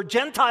deliver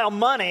Gentile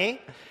money,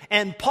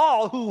 and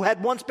Paul, who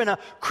had once been a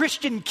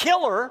Christian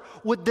killer,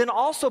 would then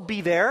also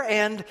be there.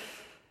 And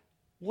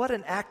what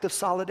an act of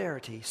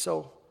solidarity.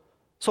 So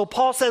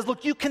Paul says,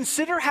 look, you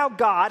consider how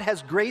God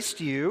has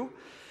graced you.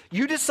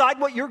 You decide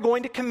what you're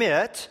going to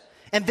commit,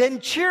 and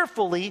then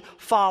cheerfully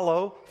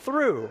follow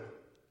through.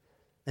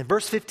 In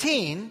verse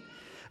 15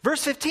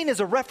 is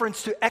a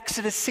reference to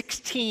Exodus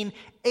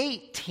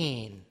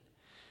 16:18.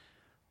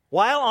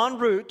 While en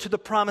route to the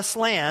promised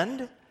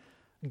land,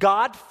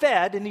 God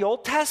fed in the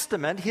Old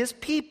Testament his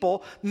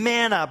people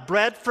manna,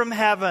 bread from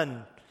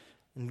heaven.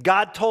 And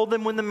God told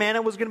them when the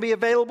manna was going to be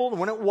available and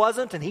when it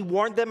wasn't, and he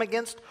warned them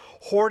against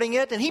hoarding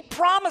it. And he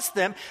promised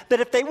them that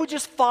if they would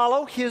just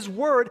follow his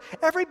word,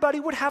 everybody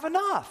would have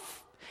enough.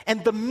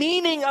 And the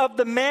meaning of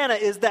the manna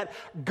is that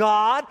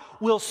God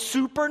will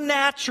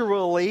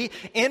supernaturally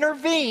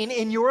intervene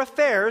in your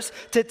affairs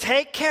to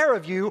take care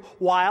of you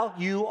while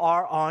you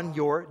are on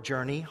your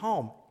journey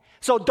home.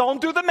 So don't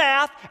do the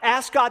math.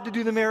 Ask God to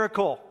do the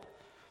miracle.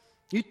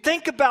 You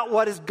think about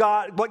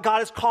what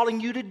God is calling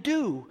you to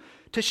do,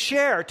 to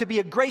share, to be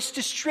a grace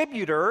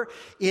distributor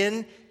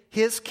in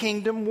his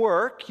kingdom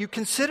work. You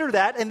consider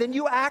that and then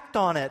you act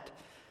on it.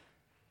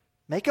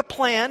 Make a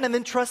plan and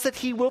then trust that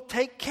he will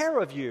take care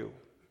of you.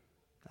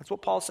 That's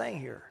what Paul's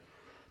saying here.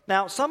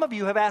 Now, some of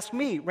you have asked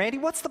me, Randy,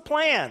 what's the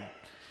plan?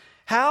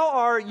 How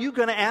are you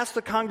going to ask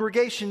the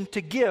congregation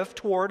to give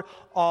toward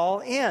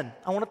All In?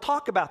 I want to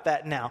talk about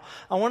that now.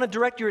 I want to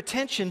direct your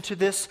attention to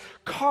this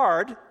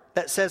card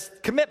that says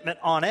commitment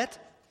on it.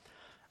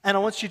 And I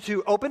want you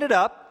to open it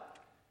up.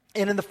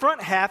 And in the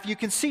front half, you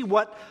can see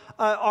what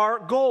our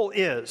goal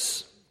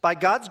is. By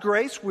God's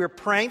grace, we're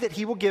praying that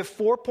he will give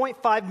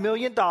 $4.5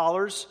 million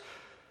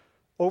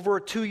over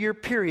a 2-year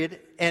period.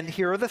 And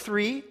here are the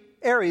 3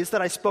 areas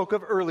that I spoke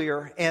of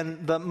earlier,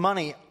 and the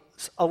money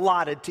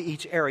allotted to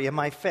each area: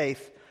 my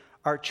faith,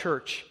 our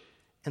church,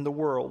 and the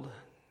world.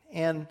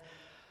 And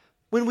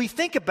when we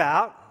think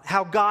about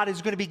how God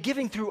is going to be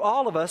giving through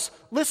all of us,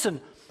 listen,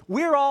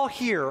 we're all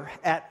here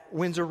at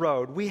Windsor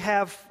Road. We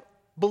have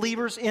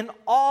believers in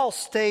all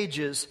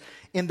stages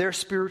in their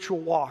spiritual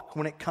walk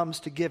when it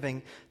comes to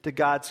giving to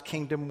God's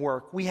kingdom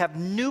work. We have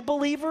new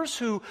believers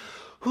who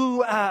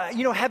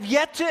have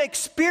yet to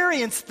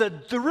experience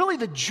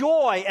the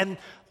joy and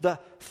the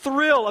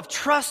thrill of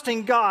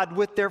trusting God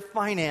with their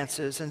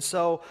finances. And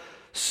so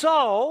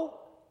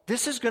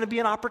this is going to be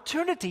an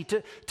opportunity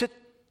to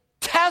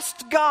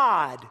test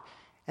God.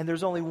 And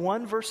there's only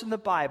one verse in the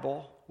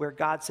Bible where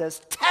God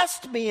says,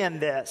 test me in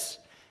this.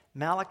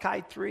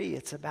 Malachi 3,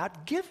 it's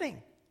about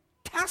giving.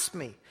 Test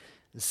me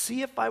and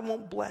see if I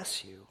won't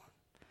bless you.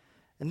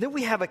 And then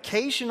we have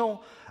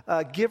occasional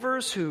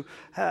givers who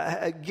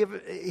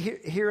give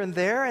here and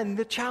there. And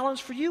the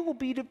challenge for you will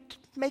be to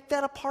make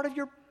that a part of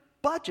your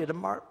budget, a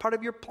part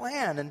of your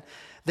plan. And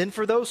then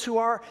for those who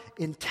are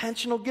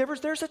intentional givers,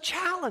 there's a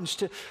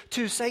challenge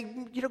to say,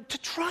 to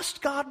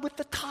trust God with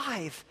the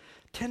tithe,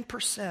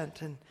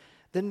 10%. And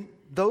then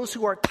those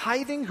who are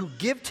tithing, who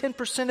give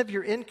 10% of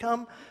your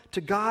income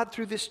to God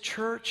through this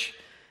church.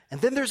 And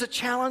then there's a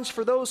challenge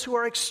for those who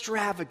are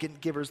extravagant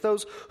givers,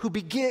 those who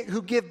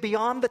give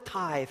beyond the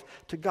tithe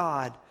to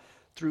God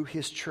through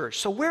His church.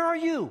 So where are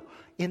you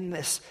in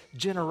this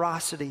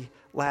generosity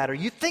ladder?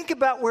 You think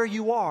about where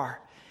you are,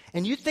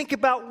 and you think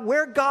about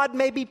where God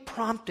may be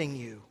prompting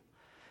you.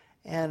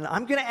 And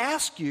I'm going to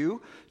ask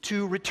you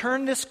to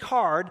return this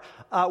card.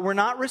 We're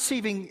not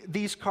receiving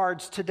these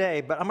cards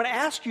today, but I'm going to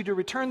ask you to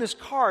return this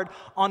card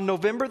on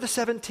November the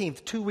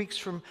 17th, 2 weeks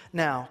from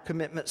now,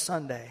 Commitment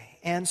Sunday.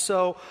 And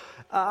so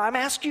I'm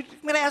going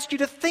to ask you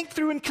to think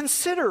through and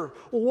consider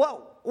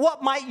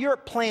what might your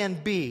plan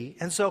be.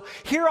 And so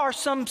here are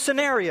some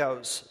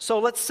scenarios. So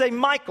let's say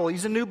Michael,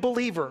 he's a new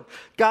believer.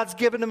 God's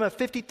given him a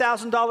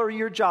 $50,000 a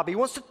year job. He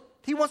wants to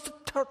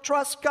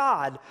trust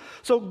God.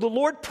 So the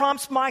Lord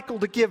prompts Michael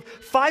to give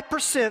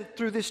 5%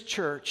 through this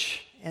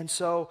church. And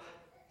so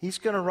he's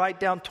going to write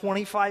down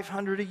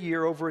 $2,500 a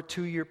year over a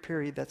 2-year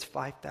period. That's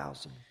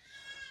 $5,000.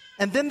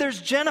 And then there's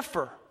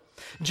Jennifer.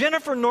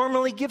 Jennifer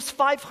normally gives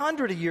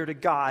 $500 a year to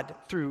God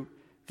through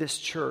this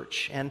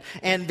church. And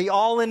the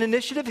All-In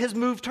Initiative has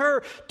moved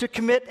her to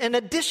commit an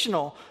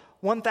additional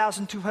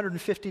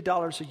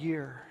 $1,250 a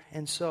year.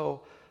 And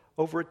so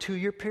over a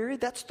 2-year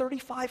period, that's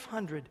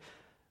 $3,500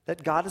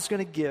 that God is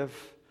going to give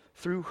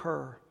through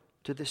her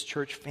to this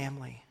church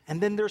family. And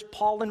then there's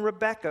Paul and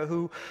Rebecca,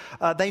 who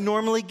they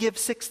normally give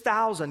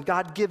 $6,000.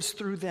 God gives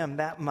through them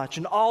that much.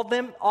 And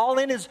all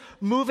in is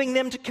moving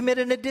them to commit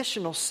an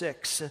additional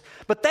 $6,000.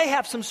 But they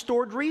have some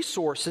stored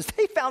resources.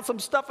 They found some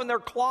stuff in their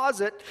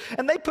closet,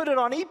 and they put it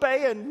on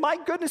eBay, and my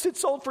goodness, it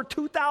sold for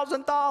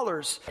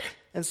 $2,000.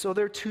 And so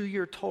their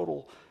 2-year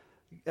total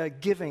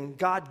giving,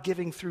 God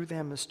giving through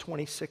them, is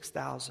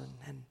 $26,000.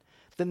 And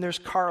then there's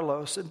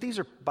Carlos, and these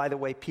are, by the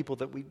way, people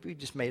that we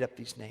just made up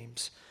these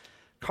names.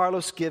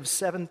 Carlos gives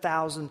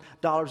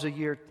 $7,000 a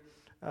year.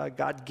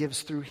 God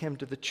gives through him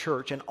to the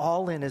church, and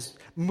All In has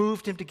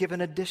moved him to give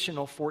an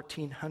additional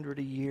 $1,400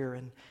 a year,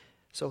 and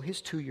so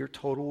his 2-year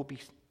total will be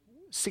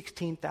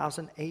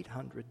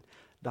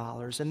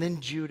 $16,800. And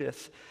then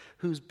Judith,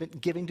 who's been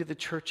giving to the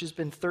church, has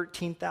been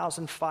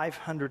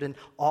 $13,500, and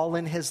All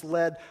In has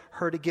led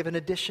her to give an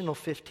additional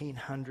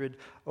 $1,500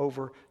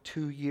 over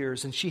 2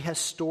 years, and she has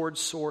stored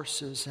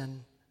sources.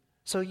 And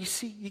so you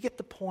see, you get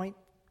the point.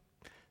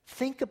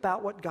 Think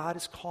about what God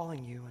is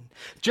calling you. And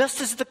just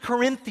as the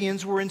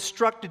Corinthians were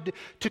instructed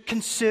to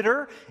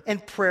consider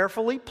and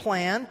prayerfully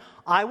plan,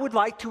 I would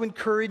like to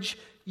encourage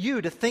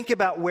you to think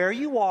about where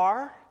you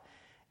are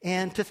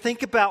and to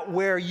think about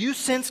where you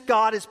sense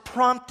God is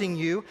prompting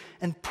you,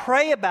 and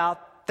pray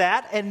about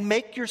that and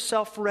make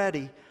yourself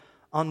ready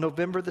on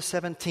November the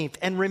 17th.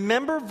 And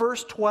remember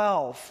verse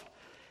 12.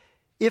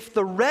 If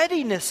the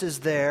readiness is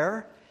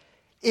there,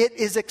 it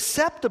is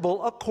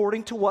acceptable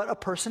according to what a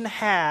person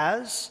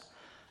has,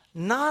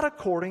 not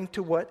according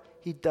to what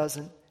he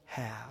doesn't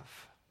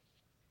have.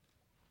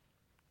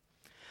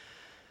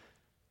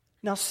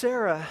 Now,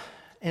 Sarah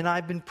and I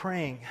have been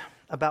praying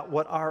about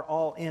what our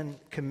all-in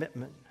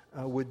commitment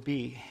would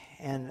be.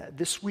 And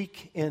this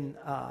week in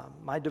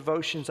my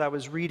devotions, I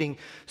was reading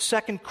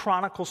 2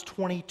 Chronicles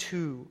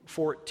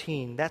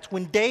 22:14. That's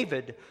when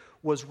David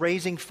was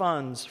raising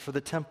funds for the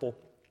temple.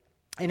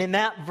 And in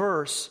that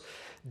verse,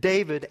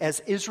 David, as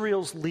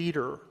Israel's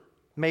leader,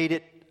 made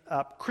it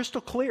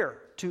crystal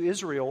clear to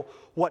Israel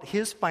what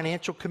his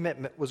financial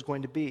commitment was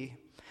going to be.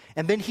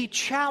 And then he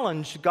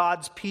challenged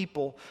God's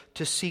people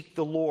to seek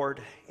the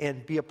Lord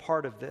and be a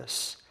part of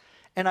this.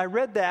 And I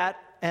read that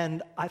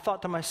and I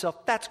thought to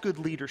myself, that's good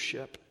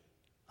leadership.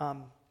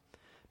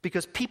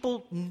 Because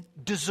people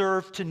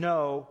deserve to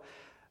know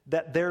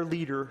that their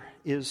leader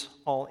is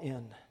all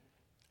in.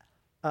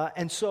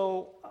 And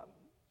so,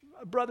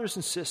 brothers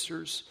and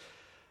sisters,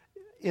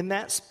 in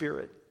that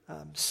spirit,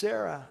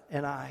 Sarah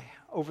and I,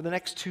 over the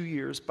next 2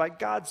 years, by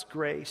God's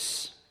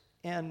grace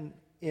and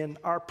in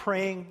our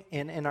praying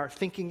and in our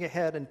thinking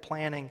ahead and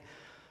planning,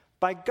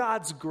 by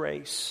God's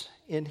grace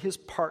in His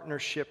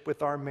partnership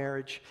with our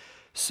marriage,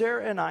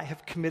 Sarah and I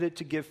have committed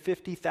to give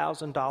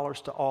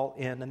 $50,000 to All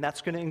In, and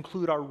that's going to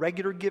include our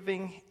regular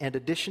giving and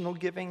additional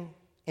giving.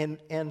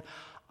 And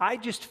I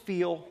just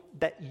feel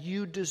that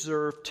you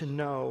deserve to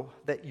know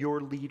that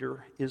your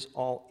leader is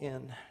all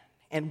in.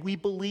 And we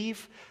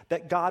believe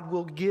that God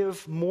will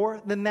give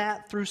more than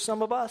that through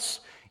some of us,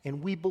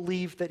 and we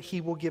believe that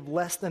He will give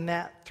less than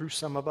that through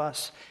some of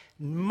us.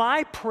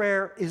 My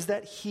prayer is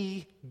that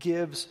He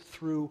gives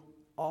through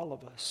all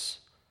of us,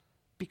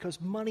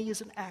 because money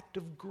is an act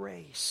of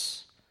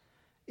grace.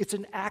 It's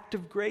an act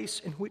of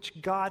grace in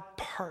which God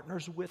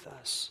partners with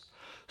us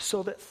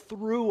so that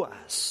through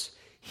us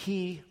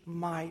He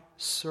might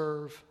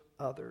serve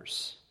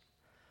others.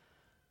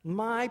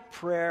 My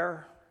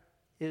prayer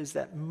is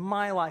that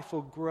my life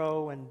will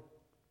grow and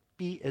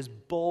be as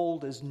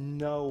bold as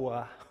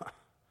Noah.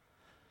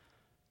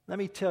 Let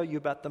me tell you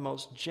about the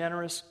most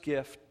generous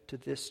gift to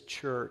this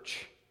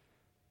church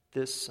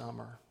this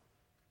summer.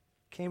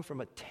 It came from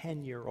a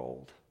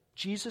 10-year-old.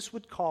 Jesus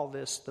would call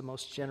this the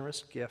most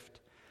generous gift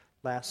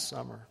last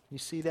summer. You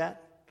see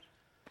that?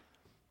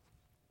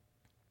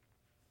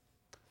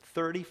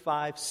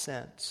 35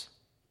 cents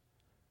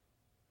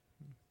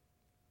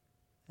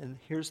And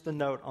here's the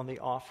note on the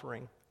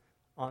offering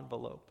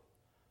envelope.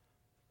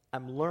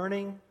 I'm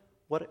learning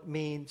what it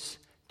means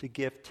to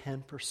give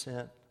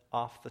 10%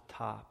 off the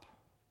top.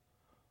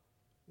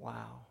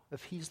 Wow.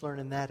 If he's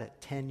learning that at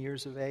 10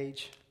 years of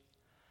age,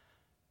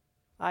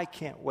 I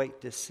can't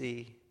wait to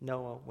see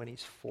Noah when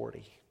he's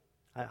 40.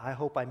 I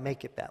hope I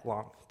make it that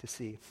long to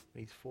see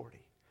when he's 40.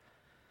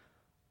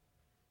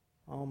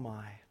 Oh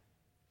my.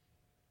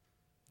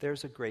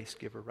 There's a grace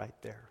giver right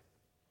there.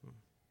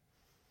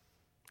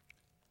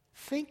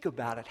 Think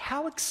about it.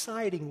 How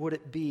exciting would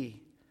it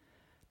be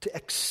to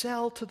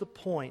excel to the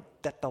point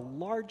that the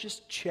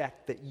largest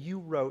check that you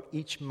wrote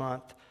each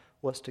month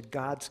was to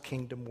God's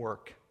kingdom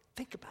work?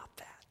 Think about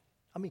that.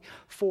 I mean,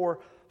 for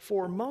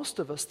most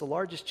of us, the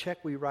largest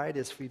check we write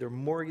is for either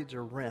mortgage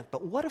or rent.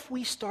 But what if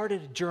we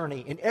started a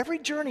journey? And every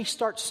journey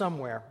starts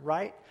somewhere,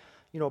 right?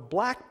 You know, a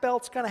black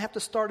belt's going to have to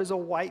start as a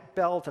white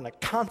belt, and a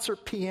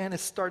concert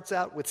pianist starts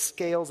out with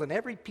scales, and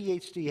every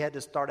PhD had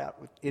to start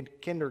out in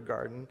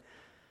kindergarten.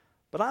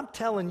 But I'm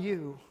telling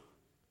you,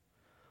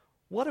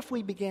 what if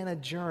we began a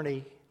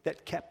journey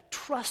that kept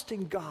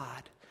trusting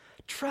God,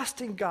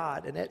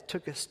 and it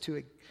took us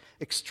to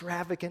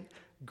extravagant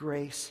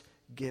grace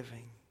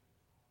giving?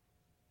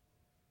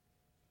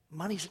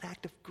 Money's an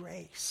act of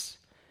grace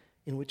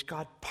in which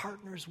God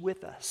partners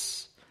with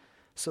us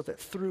so that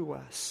through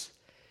us,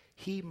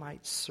 he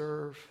might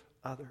serve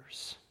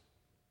others.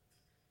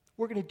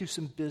 We're going to do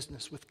some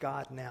business with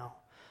God now.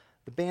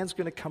 The band's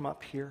going to come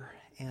up here,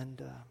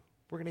 and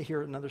we're going to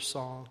hear another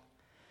song.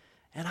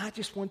 And I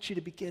just want you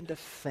to begin to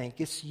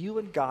think. It's you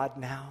and God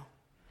now.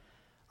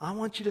 I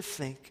want you to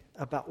think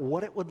about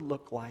what it would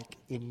look like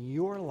in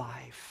your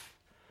life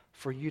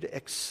for you to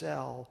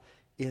excel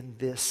in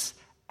this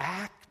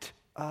act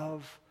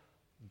of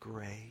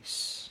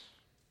grace.